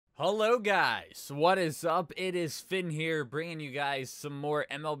Hello guys, what is up? It is Finn here, bringing you guys some more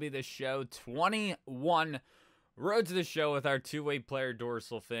MLB The Show 21 Road to the Show with our two-way player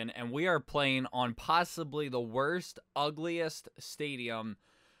Dorsal Finn, and we are playing on possibly the worst, ugliest stadium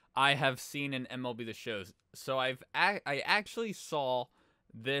I have seen in MLB The Show. So I actually saw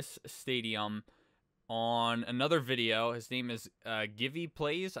this stadium on another video. His name is Kiwi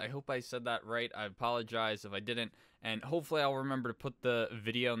Plays. I hope I said that right. I apologize if I didn't. And hopefully I'll remember to put the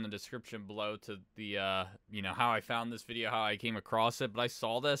video in the description below to the, you know, how I found this video, how I came across it. But I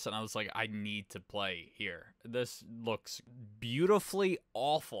saw this and I was like, I need to play here. This looks beautifully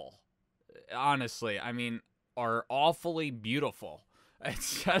awful. Honestly, I mean, are awfully beautiful.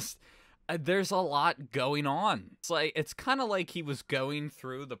 It's just, there's a lot going on. It's kind of like he was going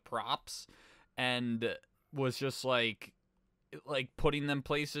through the props and was just like putting them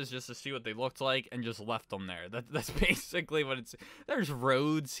places just to see what they looked like and just left them there. That's basically what it's. There's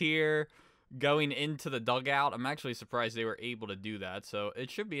roads here going into the dugout. I'm actually surprised they were able to do that. So it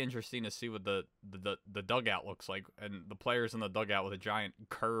should be interesting to see what the dugout looks like and the players in the dugout with a giant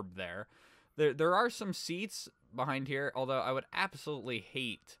curb there. There are some seats behind here, although I would absolutely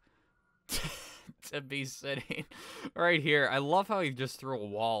hate to be sitting right here. I love how he just threw a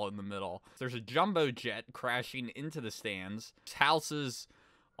wall in the middle. There's a jumbo jet crashing into the stands. There's houses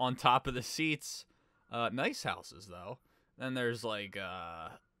on top of the seats. Nice houses, though. Then there's, like,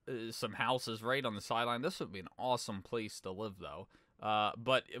 some houses right on the sideline. This would be an awesome place to live, though.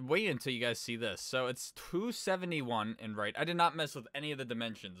 But wait until you guys see this. So it's 271 in right. I did not mess with any of the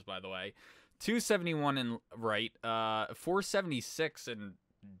dimensions, by the way. 271 in right. 476 in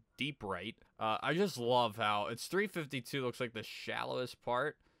deep right. I just love how it's 352 looks like the shallowest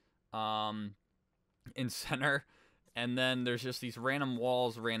part in center, and then there's just these random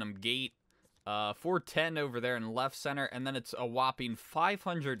walls, random gate. 410 over there in left center, and then it's a whopping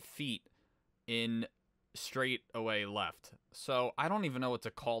 500 feet in straight away left. So I don't even know what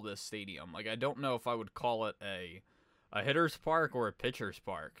to call this stadium. Like, I don't know if I would call it a hitter's park or a pitcher's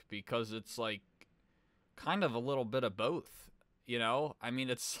park, because it's like kind of a little bit of both. You know, I mean,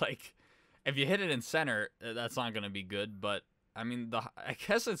 it's like, if you hit it in center, that's not going to be good. But, I mean, I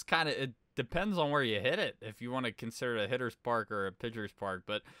guess it's kind of, it depends on where you hit it, if you want to consider it a hitter's park or a pitcher's park.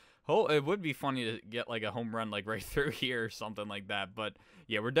 But it would be funny to get, like, a home run, like, right through here or something like that. But,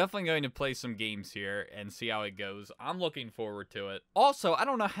 yeah, we're definitely going to play some games here and see how it goes. I'm looking forward to it. Also, I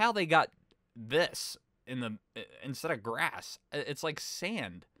don't know how they got this instead of grass. It's like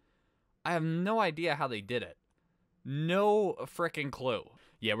sand. I have no idea how they did it. No freaking clue.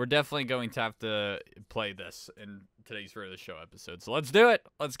 Yeah, we're definitely going to have to play this in today's Road to the Show episode. So let's do it.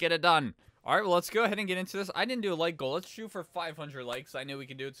 Let's get it done. All right, well, let's go ahead and get into this. I didn't do a like goal. Let's shoot for 500 likes. I know we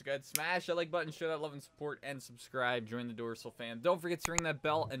can do it. So go ahead, smash that like button, show that love and support, and subscribe. Join the Dorsal fam. Don't forget to ring that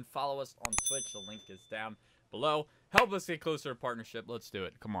bell and follow us on Twitch. The link is down below. Help us get closer to partnership. Let's do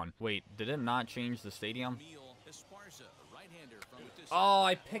it. Come on. Wait, did it not change the stadium? Oh,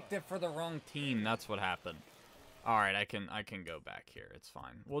 I picked it for the wrong team. That's what happened. All right, I can go back here. It's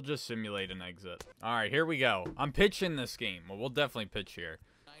fine. We'll just simulate an exit. All right, here we go. I'm pitching this game. Well, we'll definitely pitch here.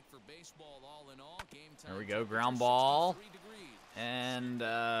 There we go. Ground ball. And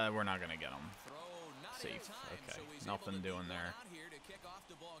we're not going to get him. Safe. Okay. Nothing doing there.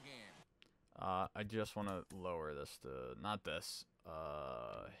 I just want to lower this to, not this,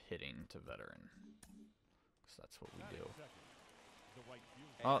 hitting to veteran. Because that's what we do.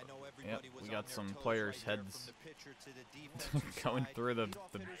 Oh, yep, we got some players' heads going through the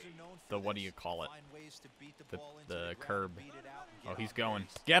what do you call it? The curb. Oh, he's going.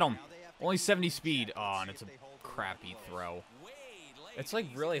 Get him! Only 70 speed. Oh, and it's a crappy throw. It's like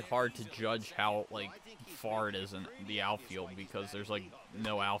really hard to judge how like far it is in the outfield because there's like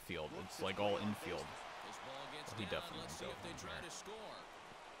no outfield. It's like all infield. He definitely won't go home there.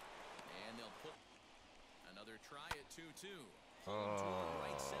 Oh,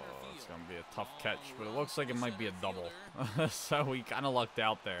 it's going to be a tough catch, but it looks like it might be a double. So we kind of lucked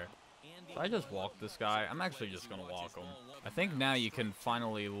out there. So I just walked this guy. I'm actually just going to walk him. I think now you can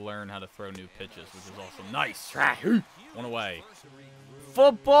finally learn how to throw new pitches, which is awesome. Nice. One away.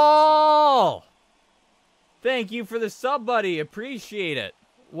 Football! Thank you for the sub, buddy. Appreciate it.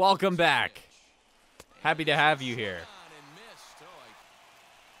 Welcome back. Happy to have you here.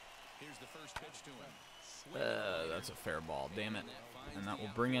 That's a fair ball, damn it. And that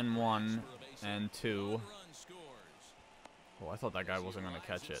will bring in 1 and 2. Oh, I thought that guy wasn't going to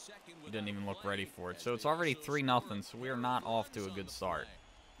catch it. He didn't even look ready for it. So it's already 3-0, so we are not off to a good start.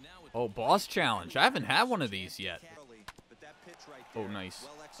 Oh, boss challenge. I haven't had one of these yet. Oh, nice.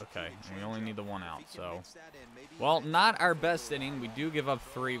 Okay, and we only need the 1 out, so. Well, not our best inning. We do give up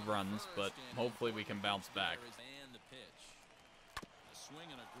 3 runs, but hopefully we can bounce back.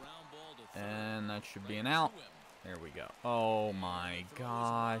 And that should be an out. There we go. Oh my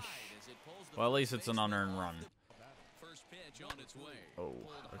gosh. Well, at least it's an unearned run. Oh,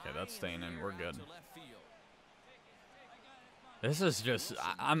 okay, that's staying in. We're good. This is just,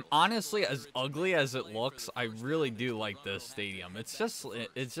 I'm honestly, as ugly as it looks, I really do like this stadium. It's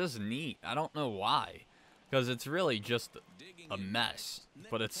just neat. I don't know why. Because it's really just a mess.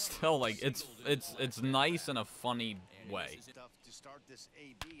 But it's still like, it's nice in a funny way.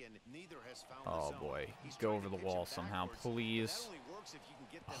 Oh boy, go over the wall somehow, please.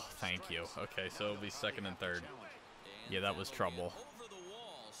 Oh, thank you. Okay, so it'll be 2nd and 3rd. Yeah, that was trouble.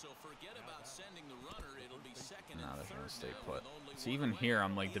 Now they're gonna stay put. So even here,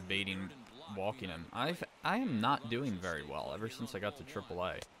 I'm like debating walking him. I am not doing very well ever since I got to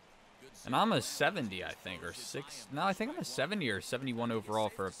AAA. And I'm a 70, I think, or 6. No, I think I'm a 70 or 71 overall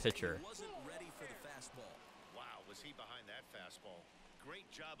for a pitcher. Wow, was he behind that fastball?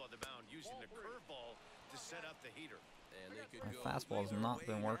 Great job on the mound using the curveball to set up the heater. My fastball has not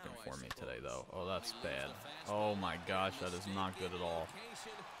been working for me today, though. Oh, that's bad. Oh my gosh, that is not good at all.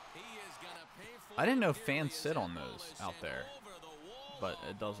 I didn't know fans sit on those out there, but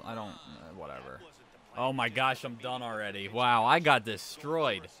it doesn't. I don't. Whatever. Oh my gosh, I'm done already. Wow, I got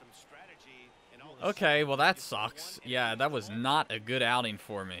destroyed. Okay, well that sucks. Yeah, that was not a good outing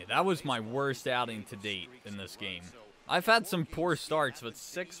for me. That was my worst outing to date in this game. I've had some poor starts, but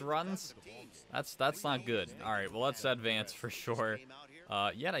 6 runs? That's not good. All right, well let's advance for sure.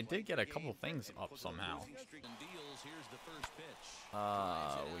 Yet I did get a couple things up somehow.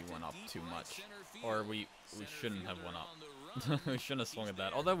 We went up too much, or we shouldn't have went up. We shouldn't have swung at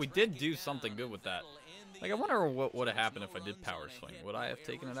that. Although we did do something good with that. Like I wonder what would have happened if I did power swing. Would I have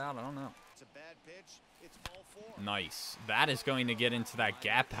taken it out? I don't know. Nice. That is going to get into that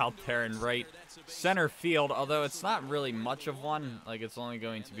gap out there in right center field, although it's not really much of one. Like, it's only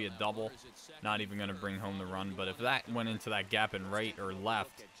going to be a double. Not even going to bring home the run, but if that went into that gap in right or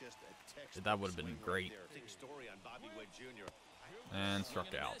left, that would have been great. And struck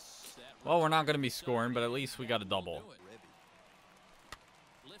out. Well, we're not going to be scoring, but at least we got a double.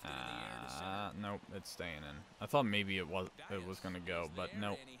 Nope, it's staying in. I thought maybe it was going to go, but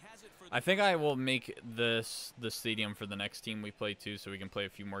nope. I think I will make the stadium for the next team we play too, so we can play a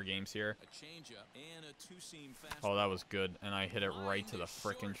few more games here. Oh, that was good, and I hit it right to the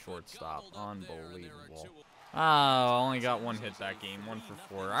frickin' shortstop. Unbelievable. Oh, only got 1 hit that game, 1 for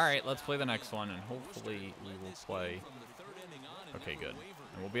 4. All right, let's play the next one, and hopefully we will play. Okay, good.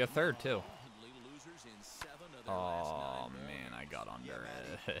 And we'll be a 3rd too. Oh man, I got under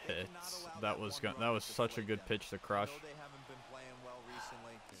it. That was such a good pitch to crush.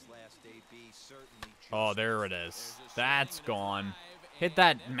 Oh, there it is. That's gone. Hit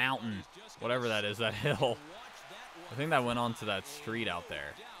that mountain, whatever that is, that hill. I think that went onto that street out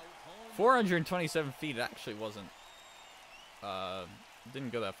there. 427 feet. It actually wasn't.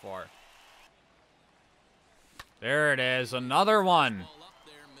 Didn't go that far. There it is. Another one.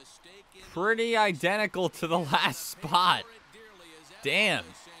 Pretty identical to the last spot. Damn.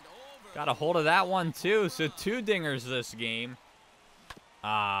 Got a hold of that one too. So 2 dingers this game.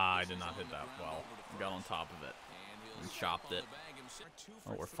 I did not hit that well. Got on top of it and chopped it.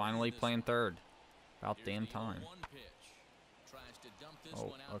 Oh, we're finally playing 3rd. About damn time.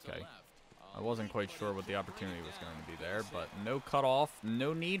 Oh, okay. I wasn't quite sure what the opportunity was going to be there, but no cutoff.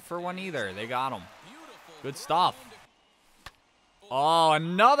 No need for one either. They got him. Good stuff. Oh,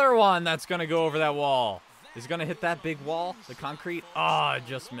 another one that's going to go over that wall. Is it going to hit that big wall? The concrete? Oh, I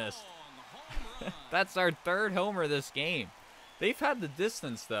just missed. That's our 3rd homer this game. They've had the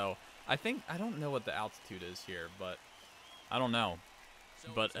distance, though. I don't know what the altitude is here, but I don't know.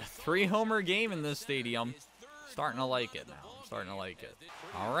 But a 3-homer game in this stadium. Starting to like it now. I'm starting to like it.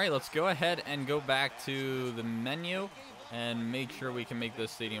 All right, let's go ahead and go back to the menu and make sure we can make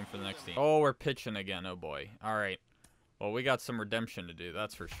this stadium for the next team. Oh, we're pitching again. Oh, boy. All right. Well, we got some redemption to do,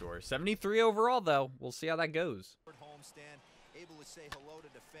 that's for sure. 73 overall, though. We'll see how that goes.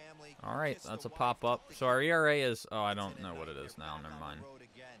 All right, that's a pop-up. So our ERA is... Oh, I don't know what it is now. Never mind.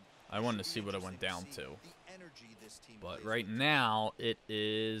 I wanted to see what it went down to. But right now, it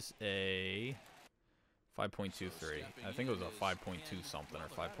is a 5.23. I think it was a 5.2 something or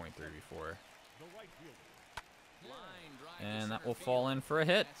 5.3 before. And that will fall in for a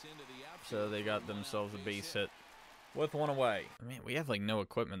hit. So they got themselves a base hit with 1 away. I mean, we have like no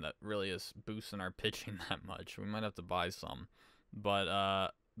equipment that really is boosting our pitching that much. We might have to buy some.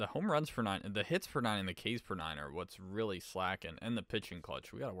 But the home runs per 9, the hits per 9, and the Ks per 9 are what's really slacking, and the pitching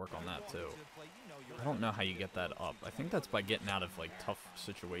clutch. We got to work on that too. I don't know how you get that up. I think that's by getting out of like tough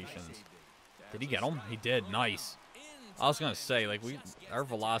situations. Did he get him? He did. Nice. I was gonna say, like, our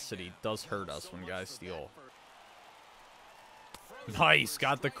velocity does hurt us when guys steal. Nice,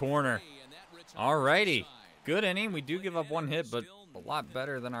 got the corner. Alrighty, good inning. We do give up 1 hit, but a lot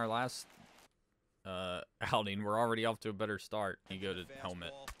better than our last outing. We're already off to a better start. You go to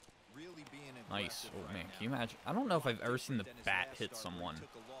helmet. Nice. Oh man, can you imagine? I don't know if I've ever seen the bat hit someone.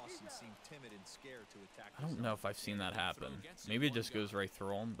 I don't know if I've seen that happen. Maybe it just goes right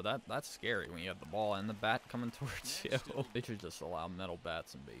through them, but that's scary when you have the ball and the bat coming towards you. They should just allow metal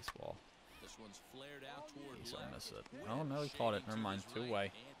bats in baseball. Please don't miss it. Oh no, he caught it. Never mind.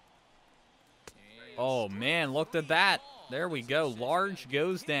 2-way. Oh man, look at that. There we go. Large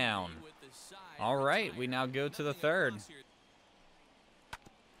goes down. All right, we now go to the 3rd.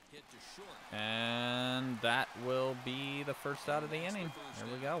 And that will be the first out of the inning. There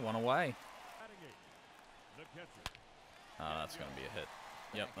we go, 1 away. That's going to be a hit.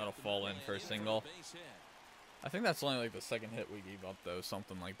 Yep, that'll fall in for a single. I think that's only like the 2nd hit we gave up, though,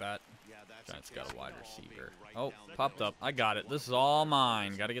 something like that. Giants got a wide receiver. Oh, popped up. I got it. This is all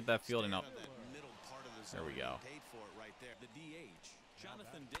mine. Got to get that fielding up. There we go.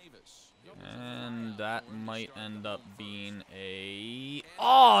 And that might end up being a...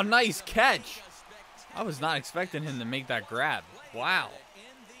 Oh, nice catch! I was not expecting him to make that grab. Wow.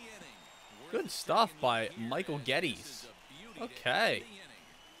 Good stuff by Michael Geddes. Okay.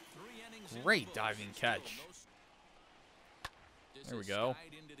 Great diving catch. There we go.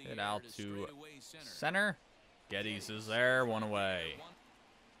 Get out to center. Geddes is there. 1 away.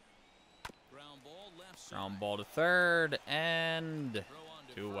 Ground ball to 3rd. And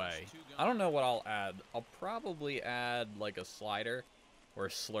 2 away. I don't know what I'll add. I'll probably add like a slider or a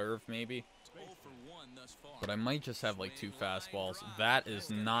slurve maybe. But I might just have like 2 fastballs. That is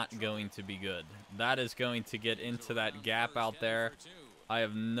not going to be good. That is going to get into that gap out there. I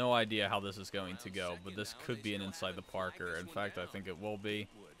have no idea how this is going to go, but this could be an inside the parker. In fact, I think it will be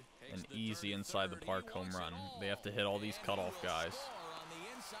an easy inside the park home run. They have to hit all these cutoff guys.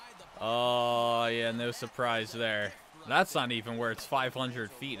 Oh, yeah, no surprise there. That's not even where it's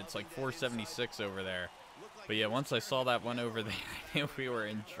 500 feet. It's like 476 over there. But yeah, once I saw that one over there, I knew we were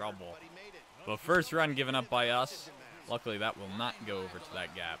in trouble. But first run given up by us. Luckily, that will not go over to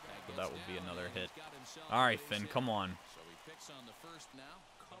that gap. But that will be another hit. All right, Finn, come on.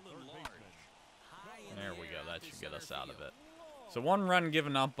 There we go. That should get us out of it. So 1 run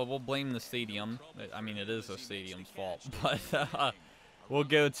given up, but we'll blame the stadium. I mean, it is the stadium's fault. But we'll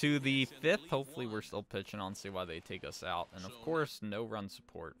go to the 5th. Hopefully, we're still pitching on, see why they take us out. And, of course, no run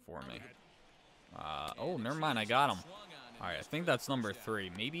support for me. Oh, never mind. I got him. All right, I think that's number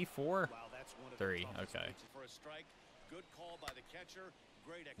 3. Maybe 4? 3. Okay.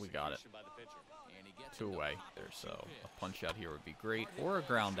 We got it. 2 away there, so a punch out here would be great. Or a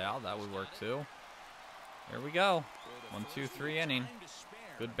ground out. That would work, too. There we go. 1, 2, 3 inning.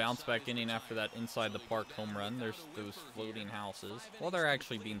 Good bounce back inning after that inside the park home run. There's those floating houses. Well, they're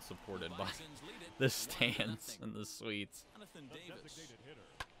actually being supported by the stands and the suites.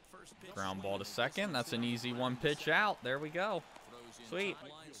 Ground ball to 2nd. That's an easy 1 pitch out. There we go. Sweet.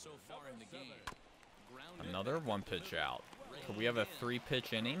 Another 1 pitch out. Could we have a 3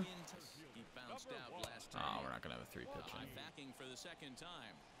 pitch inning? Oh, we're not going to have a 3 pitch inning.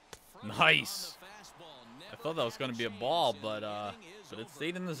 Nice. I thought that was going to be a ball, but it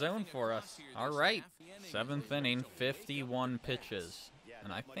stayed in the zone for us. All right. 7th inning, 51 pitches.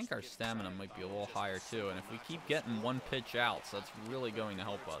 And I think our stamina might be a little higher, too. And if we keep getting 1 pitch outs, that's really going to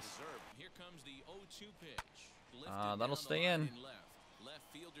help us. That'll stay in.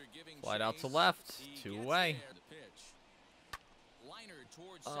 Slide out to left. 2 away.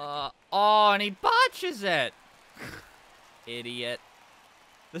 Oh, and he botches it. Idiot.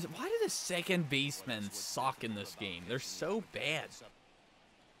 Why do the second basemen suck in this game? They're so bad.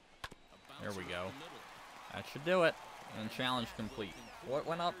 There we go. That should do it. And challenge complete. What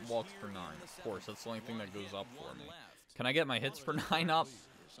went up? Walks per 9. Of course, that's the only thing that goes up for me. Can I get my hits per 9 up?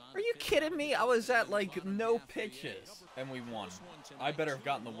 Are you kidding me? I was at, like, no pitches. And we won. I better have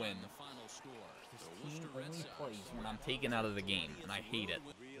gotten the win. This team only plays when I'm taken out of the game, and I hate it.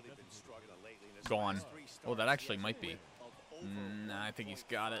 Gone. Oh, that actually might be. Nah, I think he's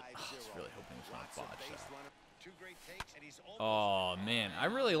got it. Oh, I was really hoping he was going to botch that. Oh, man. I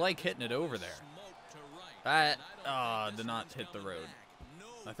really like hitting it over there. That did not hit the road.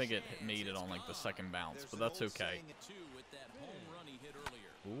 I think it made it on, like, the 2nd bounce, but that's okay.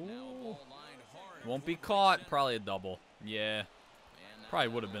 Ooh. Won't be caught. Probably a double. Yeah. Probably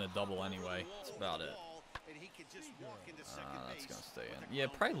would have been a double anyway. That's about it. And he can just walk into second That's base gonna stay with in. a Yeah,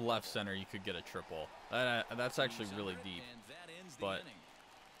 couple probably left center you could get a triple. That's actually really deep, but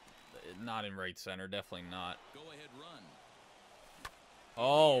not in right center. Definitely not.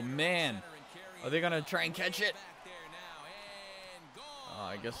 Oh man, are they gonna try and catch it?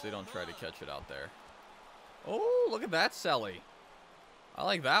 I guess they don't try to catch it out there. Oh, look at that celly. I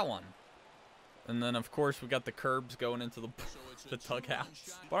like that one. And then, of course, we got the curbs going into the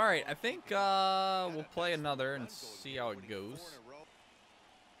dugouts. But, all right, I think we'll play another and see how it goes.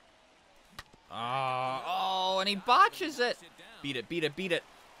 Oh, and he botches it. Beat it, beat it, beat it.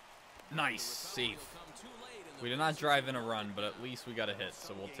 Nice, safe. We did not drive in a run, but at least we got a hit,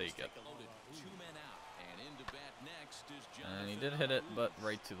 so we'll take it. And he did hit it, but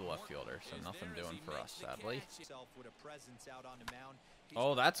right to the left fielder, so nothing doing for us, sadly.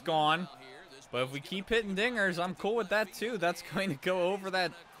 Oh, that's gone. But if we keep hitting dingers, I'm cool with that, too. That's going to go over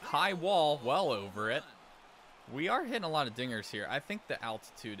that high wall, well over it. We are hitting a lot of dingers here. I think the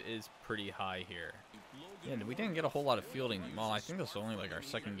altitude is pretty high here. Yeah, we didn't get a whole lot of fielding. Well, I think this is only like our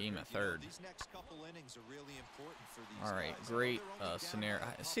second game at third. All right, great scenario.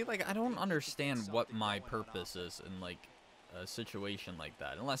 See, like, I don't understand what my purpose is in, like, a situation like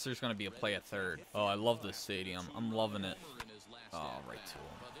that, unless there's going to be a play at third. Oh, I love this stadium. I'm loving it. Oh, right to him.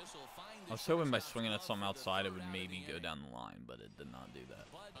 I was hoping by swinging at something outside it would maybe go down the line, but it did not do that.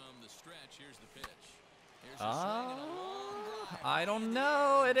 I don't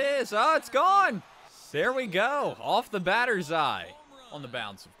know. It is. Oh, it's gone. There we go. Off the batter's eye. On the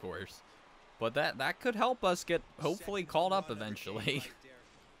bounce, of course. But that could help us get hopefully called up eventually.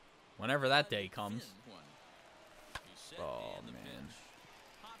 Whenever that day comes. Oh, man.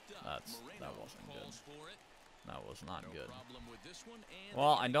 That wasn't good. That was not good.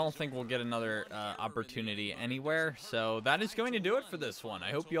 Well, I don't think we'll get another opportunity anywhere. So that is going to do it for this one.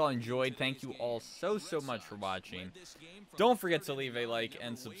 I hope you all enjoyed. Thank you all so much for watching. Don't forget to leave a like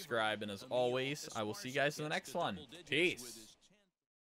and subscribe. And as always, I will see you guys in the next one. Peace.